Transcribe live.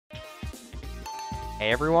Hey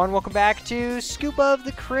everyone, welcome back to Scoop of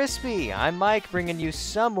the Crispy. I'm Mike, bringing you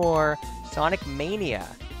some more Sonic Mania.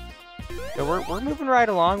 So we're moving right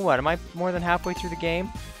along. What, am I more than halfway through the game?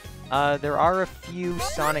 There are a few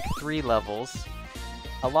Sonic 3 levels.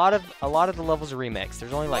 A lot of the levels are remixed.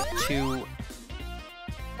 There's only like 2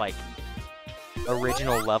 like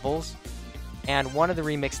original levels. And one of the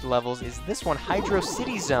remixed levels is this one,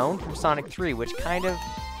 Hydrocity Zone from Sonic 3, which kind of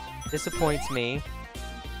disappoints me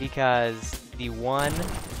because the one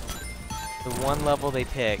level they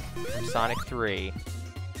pick from Sonic 3,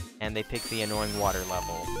 and they pick the annoying water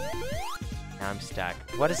level. Now I'm stuck.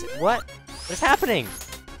 What is happening?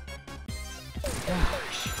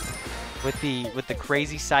 Gosh. With the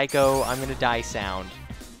crazy psycho I'm gonna die sound.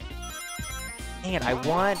 Dang it, I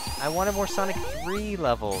wanted more Sonic 3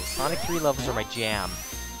 levels. Sonic 3 levels are my jam.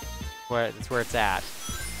 That's where it's at.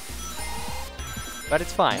 But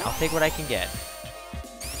it's fine, I'll take what I can get.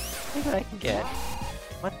 Take what I can get.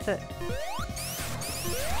 What the?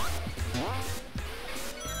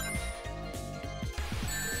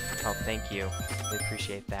 Oh, thank you. Really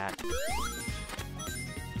appreciate that.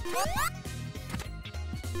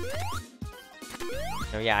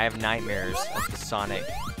 Oh yeah, I have nightmares of the Sonic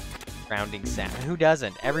grounding sound. Who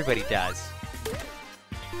doesn't? Everybody does.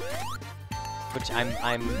 Which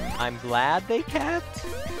I'm glad they kept.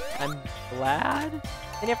 I'm glad.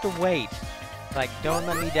 Then you have to wait. Like, don't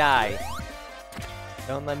let me die.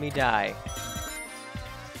 Don't let me die.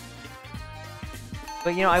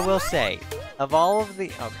 But you know, I will say, of all of the...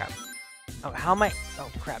 Oh crap. Oh, how am I... Oh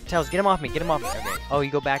crap. Tails, get him off me. Get him off me. Okay. Oh, you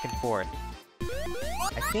go back and forth.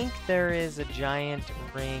 I think there is a giant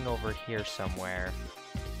ring over here somewhere.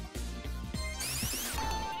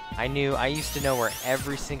 I used to know where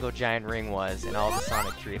every single giant ring was in all the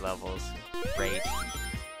Sonic 3 levels. Great.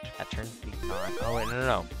 That turns the on. Oh wait,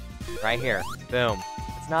 no. Right here. Boom.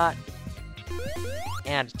 It's not...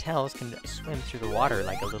 And Tails can swim through the water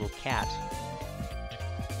like a little cat.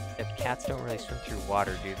 Except cats don't really swim through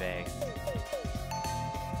water, do they?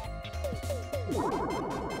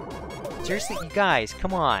 Seriously, you guys,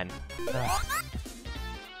 come on. Ugh.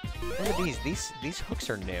 Look at these. These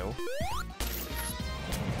hooks are new.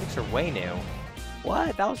 Hooks are way new.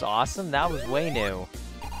 What? That was awesome. That was way new.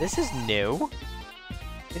 This is new.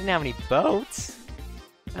 They didn't have any boats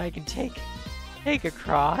that I can take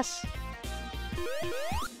across.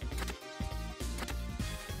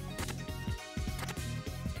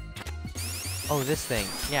 Oh, this thing.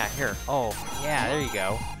 Yeah, here. Oh, yeah, there you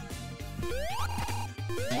go.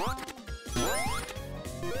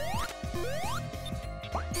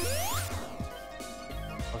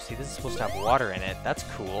 Oh, see, this is supposed to have water in it. That's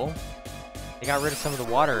cool. They got rid of some of the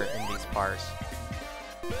water in these parts.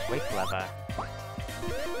 Way clever.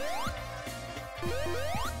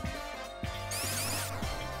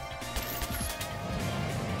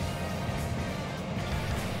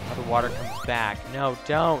 Oh, the water comes back. No,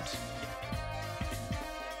 don't!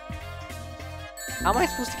 How am I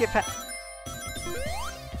supposed to get past?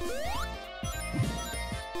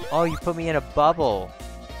 Oh, you put me in a bubble.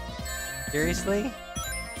 Seriously?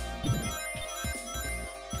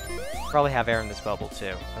 Probably have air in this bubble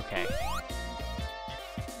too. Okay.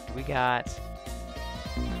 We got...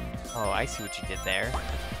 Oh, I see what you did there.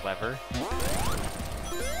 Clever.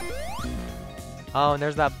 Oh, and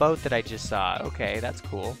there's that boat that I just saw. Okay, that's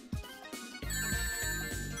cool.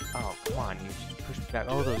 Oh, come on, you just pushed me back.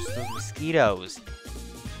 Oh, those mosquitoes.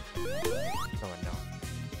 Oh, no.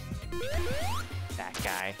 That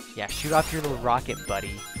guy. Yeah, shoot off your little rocket,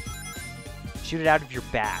 buddy. Shoot it out of your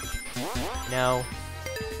back. No.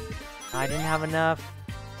 I didn't have enough.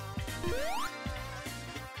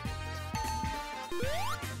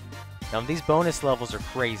 Now, these bonus levels are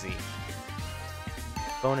crazy.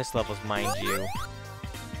 Bonus levels, mind you.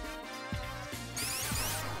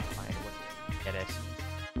 Fine, get it.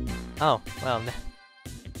 Oh, well,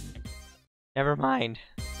 never mind.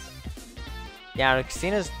 Yeah, the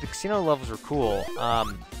casino levels were cool.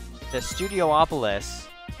 The Studiopolis,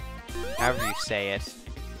 however you say it,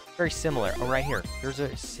 very similar. Oh, right here. There's a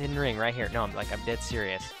hidden ring right here. No, I'm dead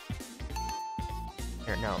serious.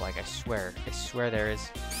 Here, no, like, I swear there is...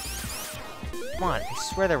 Come on, I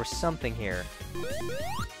swear there was something here.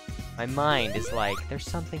 My mind is like, there's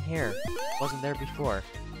something here. Wasn't there before.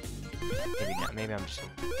 Maybe not. Maybe I'm just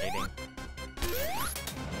kidding.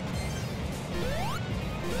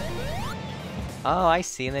 Oh, I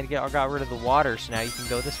see. And they got rid of the water, so now you can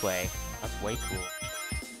go this way. That's way cool.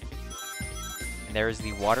 And there's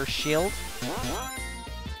the water shield.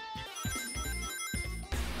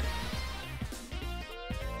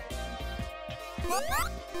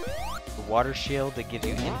 The water shield that gives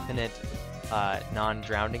you infinite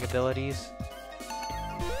non-drowning abilities.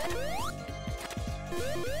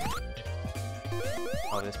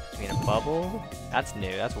 Oh, this puts me in a bubble? That's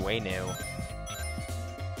new. That's way new.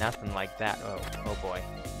 Nothing like that. Oh boy.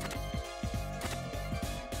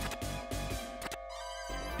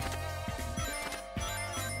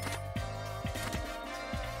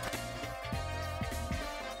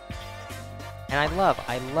 And I love,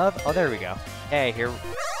 oh, there we go. Hey, here's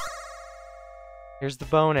the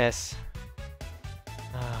bonus.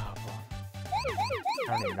 Oh,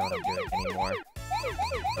 I don't even know what I'm doing anymore.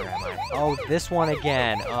 Where am I? Oh, this one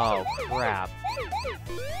again. Oh, crap.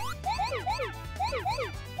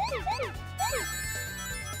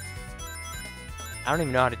 I don't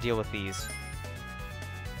even know how to deal with these.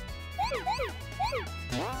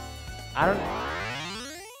 I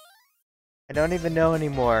don't even know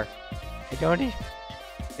anymore.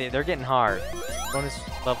 They're getting hard. Bonus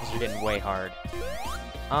levels are getting way hard.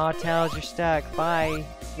 Aw, Tails, you're stuck. Bye.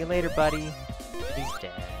 See you later, buddy. He's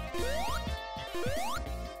dead.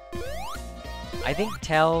 I think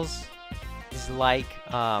Tails is like,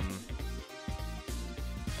 oh,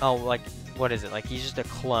 like, what is it? Like, he's just a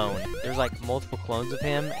clone. There's, like, multiple clones of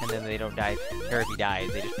him, and then they don't die, or if he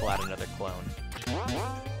dies, they just pull out another clone.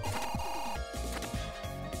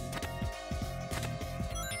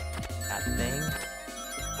 That thing.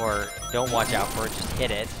 Or don't watch out for it, just hit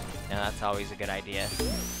it. And that's always a good idea.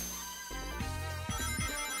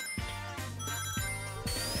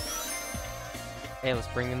 Hey, let's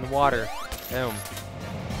bring in the water. Boom.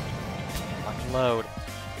 Load.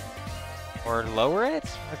 Or lower it?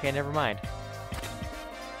 Okay, never mind.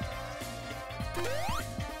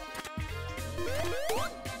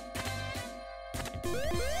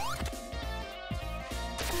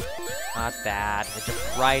 Not that. It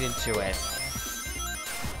just right into it.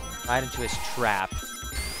 Right into his trap.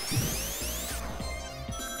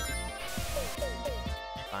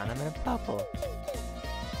 Fine, I'm in a bubble.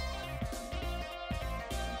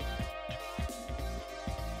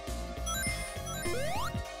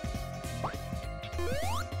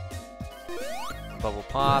 Bubble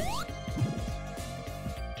popped.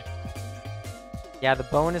 Yeah, the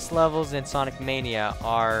bonus levels in Sonic Mania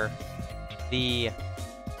are the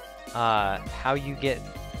how you get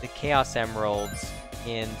the Chaos Emeralds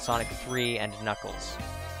in Sonic 3 and Knuckles.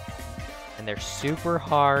 And they're super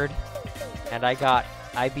hard, and I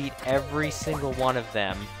beat every single one of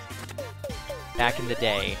them back in the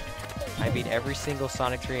day. I beat every single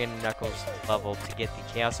Sonic 3 and Knuckles level to get the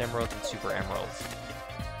Chaos Emeralds and Super Emeralds.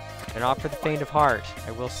 They're not for the faint of heart,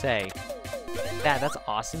 I will say. That's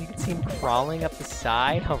awesome. You can see him crawling up the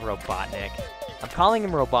side. Oh, Robotnik. I'm calling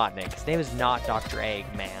him Robotnik. His name is not Dr.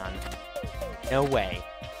 Eggman. No way.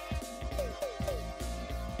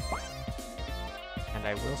 And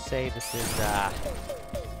I will say this is,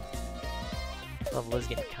 level is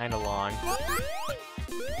getting kind of long.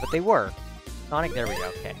 But they were. Sonic, there we go,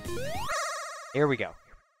 okay. Here we go.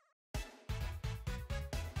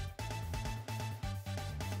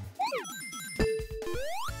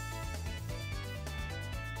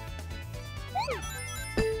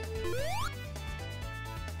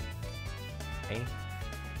 Okay.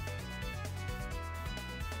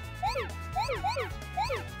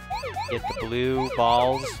 Get the blue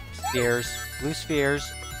balls, blue spheres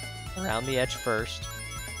around the edge first.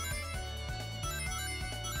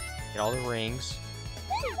 Get all the rings.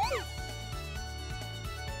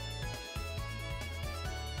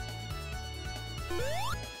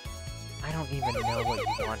 I don't even know what you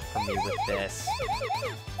want from me with this.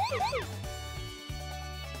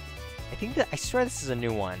 I swear this is a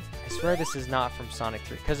new one. I swear this is not from Sonic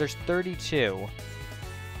 3, because there's 32.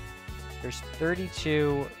 There's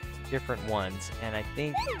 32 different ones, and I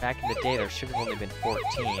think back in the day there should have only been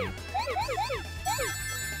 14.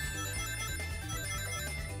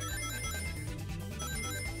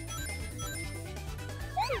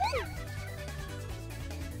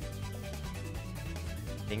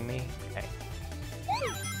 Kidding me? Okay.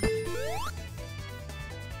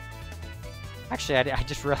 Actually, I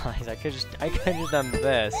just realized I could have just done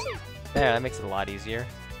this. There, that makes it a lot easier.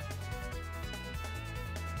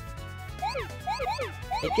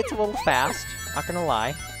 It gets a little fast, not gonna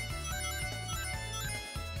lie.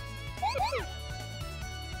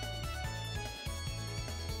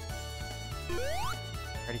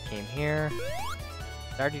 Already came here. Did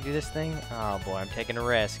I already do this thing? Oh boy, I'm taking a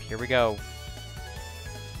risk. Here we go.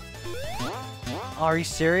 Oh, are you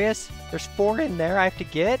serious? There's 4 in there I have to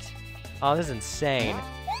get? Oh, this is insane.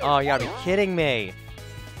 Oh, you gotta be kidding me.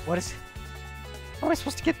 How am I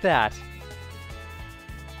supposed to get that?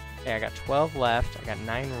 Okay, I got 12 left. I got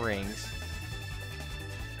 9 rings.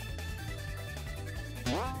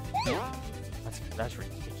 That's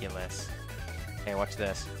ridiculous. Okay, watch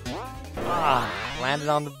this. Ah, landed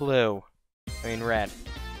on the blue. I mean red.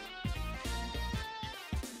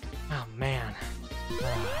 Oh man.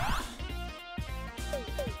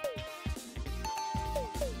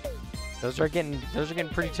 Those are getting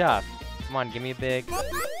pretty tough. Come on, give me a big.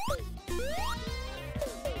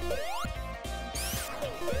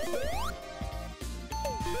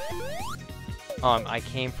 I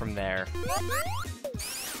came from there.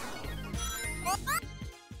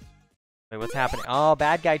 Wait, what's happening? Oh,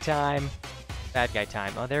 bad guy time. Bad guy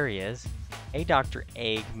time. Oh, there he is. Hey, Dr.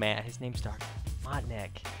 Eggman. His name's Dr.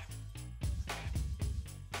 Motnik.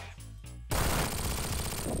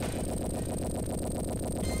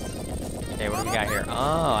 Okay, what do we got here?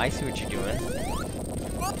 Oh, I see what you're doing.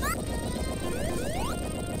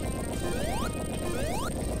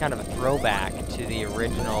 Kind of a throwback to the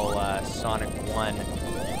original Sonic 1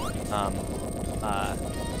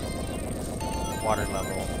 water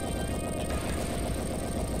level.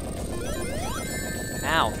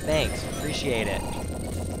 Ow, thanks. Appreciate it.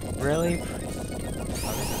 Really?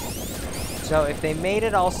 So if they made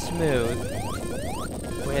it all smooth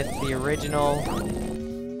with the original...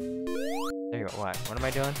 There you go. What? What am I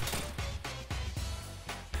doing?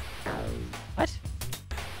 What?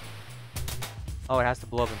 Oh, it has to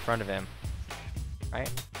blow up in front of him. Right?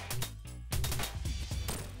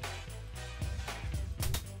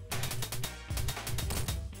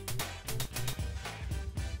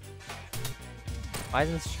 Why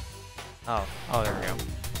isn't this... Oh, there we go.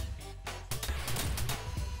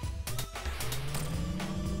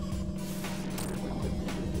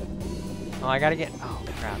 Oh, I gotta get... Oh,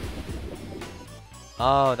 crap.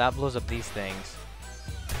 Oh, that blows up these things.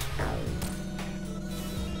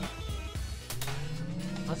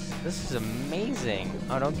 This is amazing.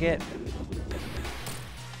 Oh, don't get...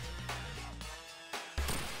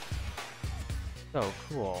 So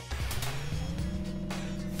cool.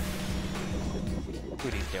 Look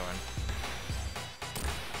what he's doing.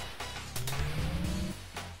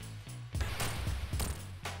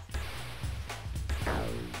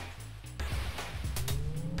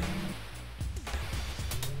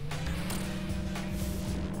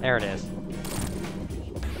 There it is.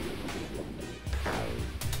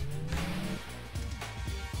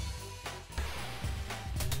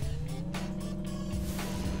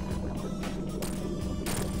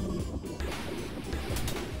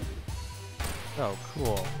 So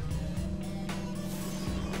cool.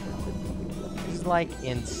 This is like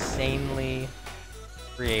insanely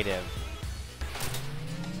creative.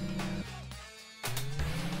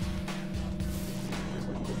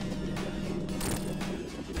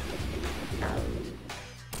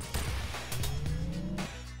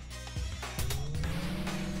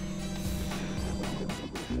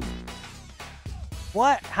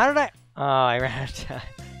 What? How did I... Oh, I ran out of time.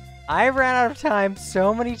 I ran out of time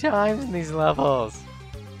so many times in these levels.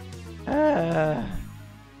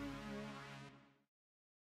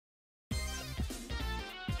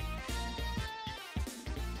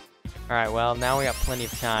 Alright, well, now we got plenty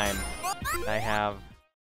of time. I have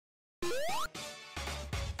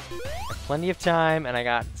plenty of time, and I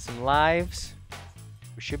got some lives.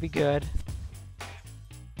 We should be good.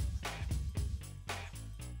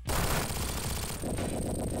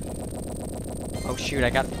 Oh shoot, I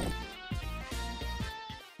gotta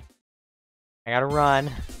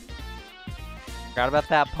run. Forgot about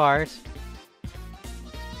that part.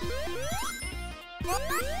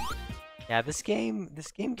 Yeah, this game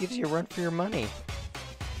gives you a run for your money.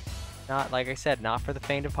 Not, like I said, not for the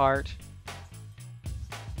faint of heart.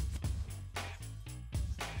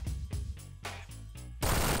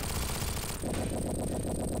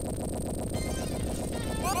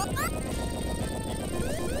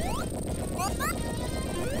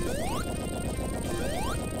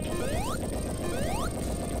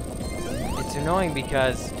 It's annoying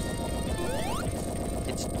because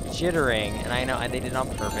it's jittering, and I know they did it on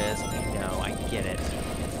purpose. I know, I get it.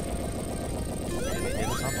 They did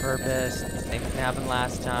this on purpose. The same thing happened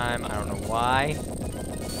last time. I don't know why.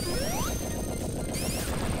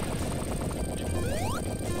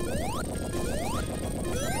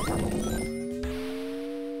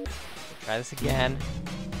 Try this again.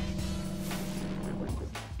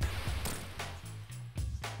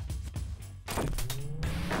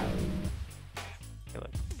 Okay,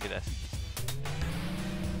 look, do this.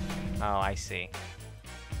 Oh, I see.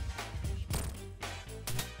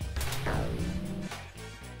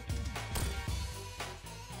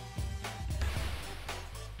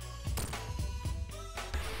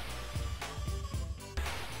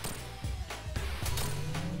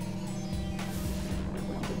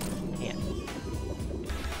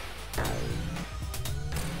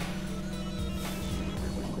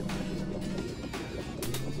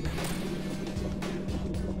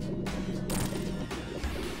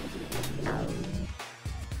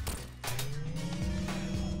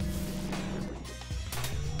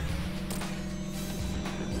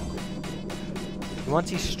 Once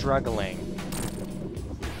he's struggling,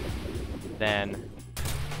 then...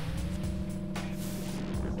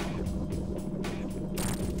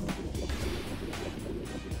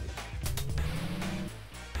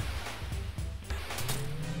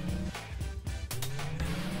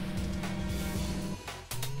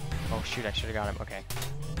 Oh shoot, I should have got him. Okay.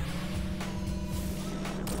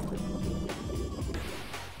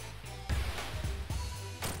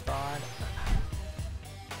 God.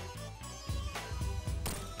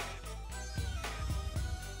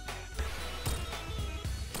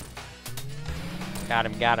 Got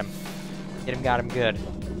him, got him. Got him good.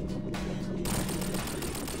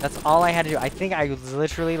 That's all I had to do. I think I was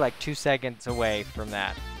literally like 2 seconds away from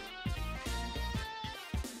that.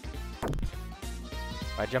 Do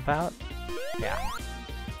I jump out? Yeah.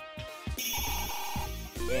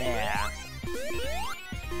 Yeah.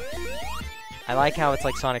 I like how it's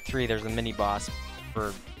like Sonic 3, there's a mini-boss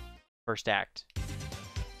for first act.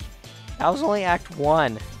 That was only Act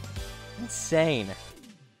 1. Insane.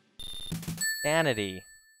 Sanity.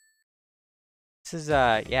 This is,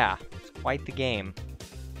 yeah, it's quite the game.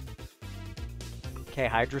 Okay,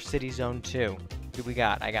 Hydrocity Zone 2. What do we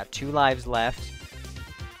got? I got 2 lives left.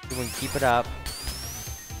 We can keep it up.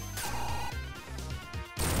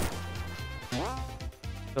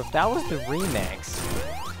 So if that was the remix,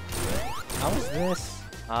 how was this?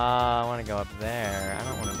 I want to go up there. I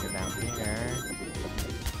don't want to go down here.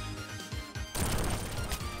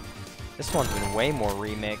 This one's been way more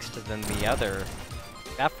remixed than the other.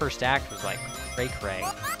 That first act was like cray-cray.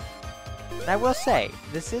 But I will say,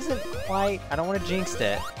 this isn't quite... I don't want to jinx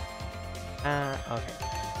it. Okay.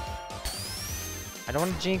 I don't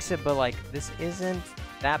want to jinx it, but like, this isn't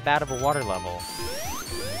that bad of a water level.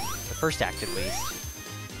 The first act, at least.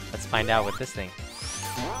 Let's find out with this thing.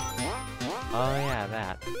 Oh yeah,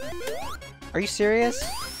 that. Are you serious?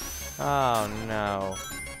 Oh no.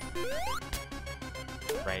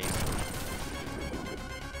 Right.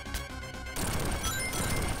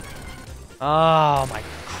 Oh my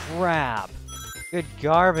crap. Good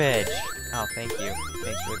garbage. Oh, thank you.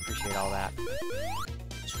 Thanks, really appreciate all that.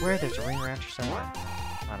 I swear there's a ring around here somewhere.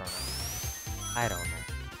 I don't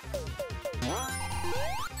know.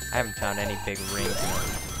 I haven't found any big rings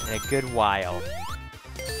in a good while.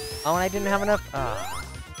 Oh, and I didn't have enough.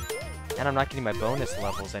 And I'm not getting my bonus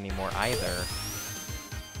levels anymore either.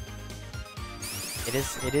 It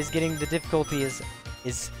is getting, the difficulty is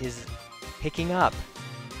picking up.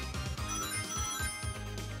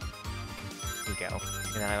 There we go.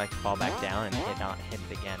 And then I like to fall back down and hit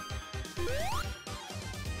it again.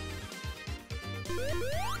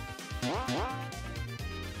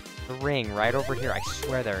 The ring right over here. I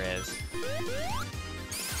swear there is.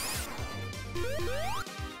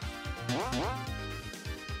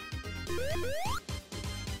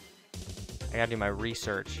 I gotta do my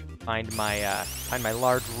research. Find my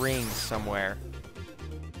large rings somewhere.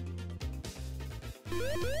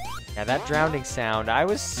 Yeah, that drowning sound. I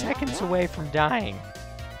was seconds away from dying.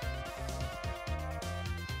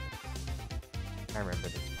 I remember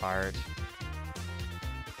this part.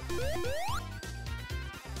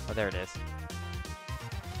 Oh, there it is.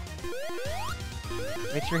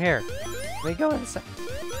 Wait through here. Let me go inside.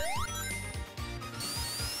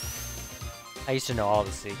 I used to know all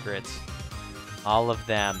the secrets. All of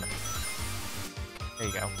them. There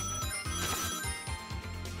you go.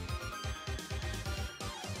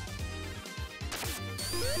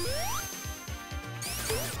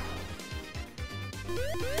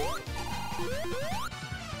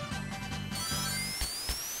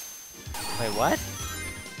 Wait, what?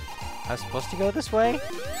 I was supposed to go this way?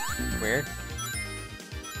 Weird.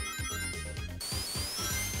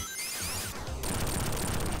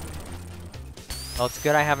 Well, it's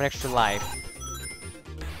good I have an extra life.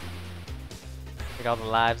 Take all the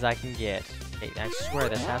lives I can get. Hey, I swear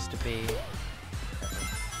this has to be...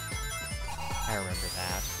 I remember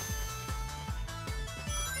that.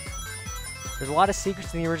 There's a lot of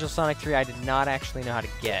secrets in the original Sonic 3 I did not actually know how to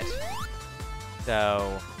get.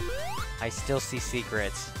 So... I still see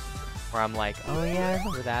secrets where I'm like, oh yeah, I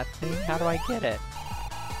remember that thing. How do I get it?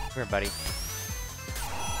 Come here, buddy.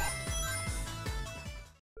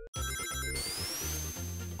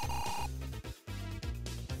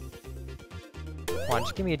 Come on,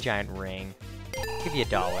 just give me a giant ring. I'll give you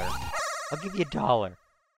 $1. I'll give you $1.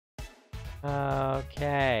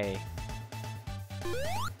 Okay.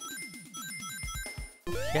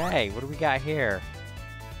 Okay, what do we got here?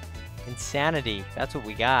 Insanity. That's what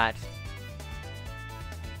we got.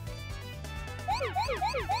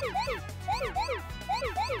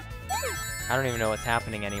 I don't even know what's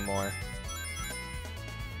happening anymore.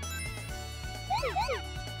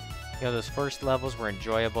 You know, those first levels were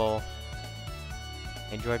enjoyable.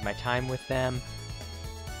 I enjoyed my time with them.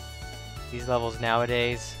 These levels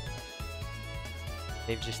nowadays,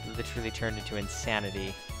 they've just literally turned into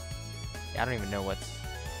insanity. I don't even know what's...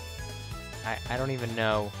 I don't even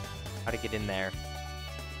know how to get in there.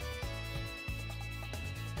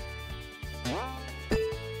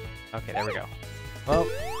 Okay, there we go. Oh,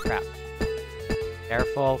 crap.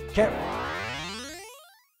 Careful.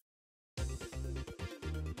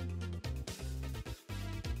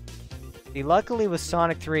 See, luckily with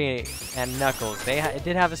Sonic 3 and Knuckles, it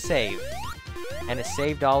did have a save. And it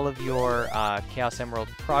saved all of your Chaos Emerald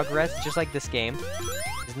progress, just like this game.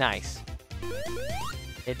 It's nice.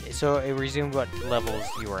 So it resumed what levels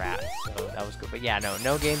you were at, so that was good. But yeah,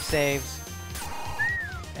 no game saves.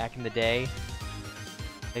 Back in the day.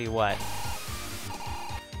 Tell you what.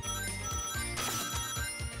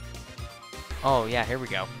 Oh yeah, here we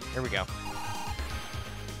go. Here we go.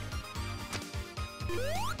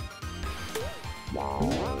 Oh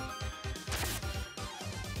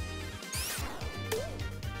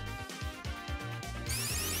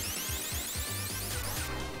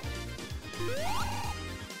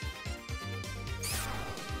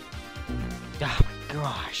my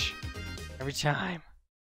gosh. Every time.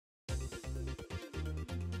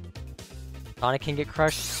 Sonic can get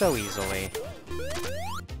crushed so easily.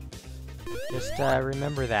 Just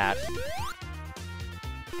remember that.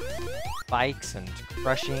 Spikes and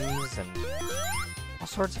crushings and all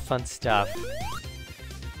sorts of fun stuff.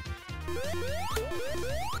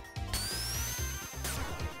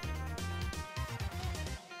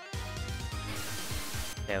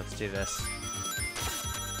 Okay, let's do this.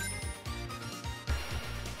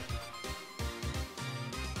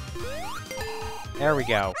 There we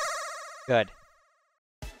go. Good.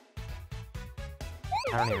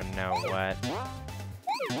 I don't even know what.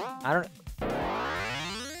 I don't...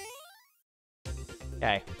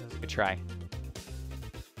 Okay, that was a good try.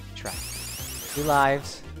 Good try. 2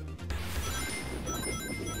 lives. I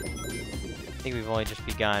think we've only just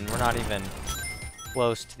begun. We're not even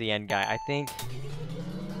close to the end guy. I think...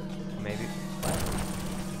 Maybe...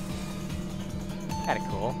 Kinda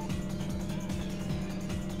cool.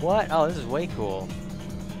 What? Oh, this is way cool.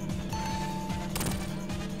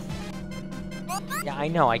 Yeah, I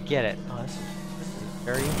know, I get it. Oh, this is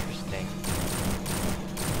very interesting.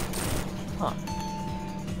 Huh.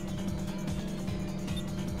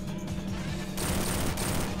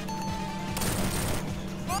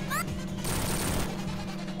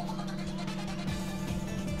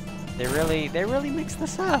 They really mix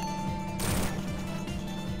this up.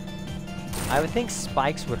 I would think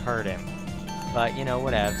spikes would hurt him. But, you know,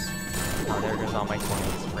 whatevs. Oh, there goes all my 20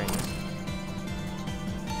 springs.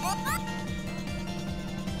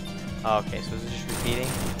 Oh, okay, so is it just repeating?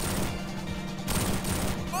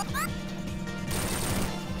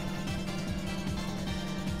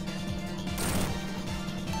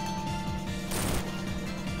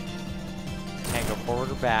 Can't go forward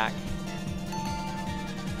or back.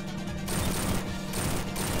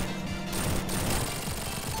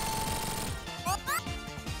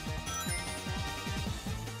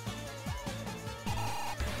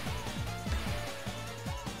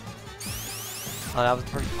 Oh, that was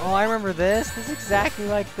the first. Oh, I remember this. This is exactly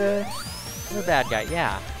like the bad guy.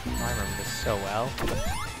 Yeah. Oh, I remember this so well.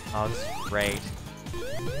 Oh, this is great.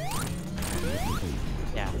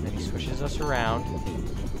 Yeah, and then he switches us around.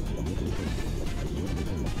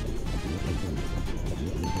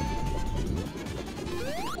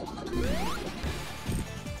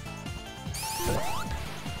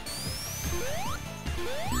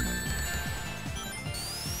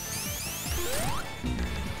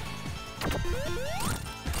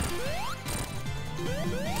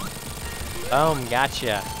 Boom,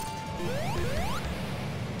 gotcha.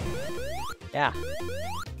 Yeah.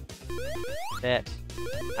 That's it.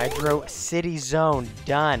 Hydrocity zone,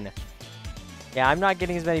 done. Yeah, I'm not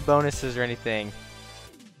getting as many bonuses or anything.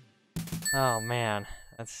 Oh man,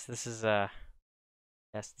 this is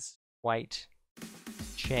quite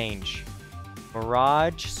change.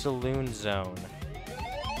 Mirage Saloon Zone.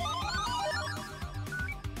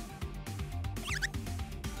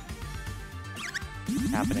 What's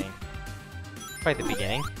happening? Right at the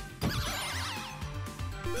beginning.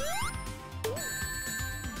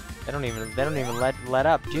 They don't even let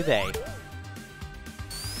up, do they?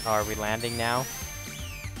 Oh, are we landing now?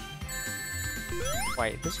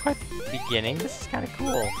 Wait, this is quite the beginning. This is kind of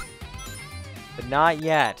cool. But not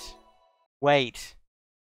yet. Wait.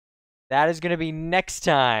 That is going to be next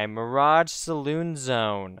time. Mirage Saloon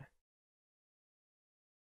Zone.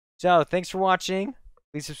 So, thanks for watching.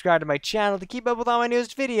 Please subscribe to my channel to keep up with all my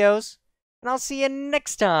newest videos. And I'll see you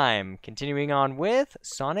next time, continuing on with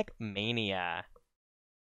Sonic Mania.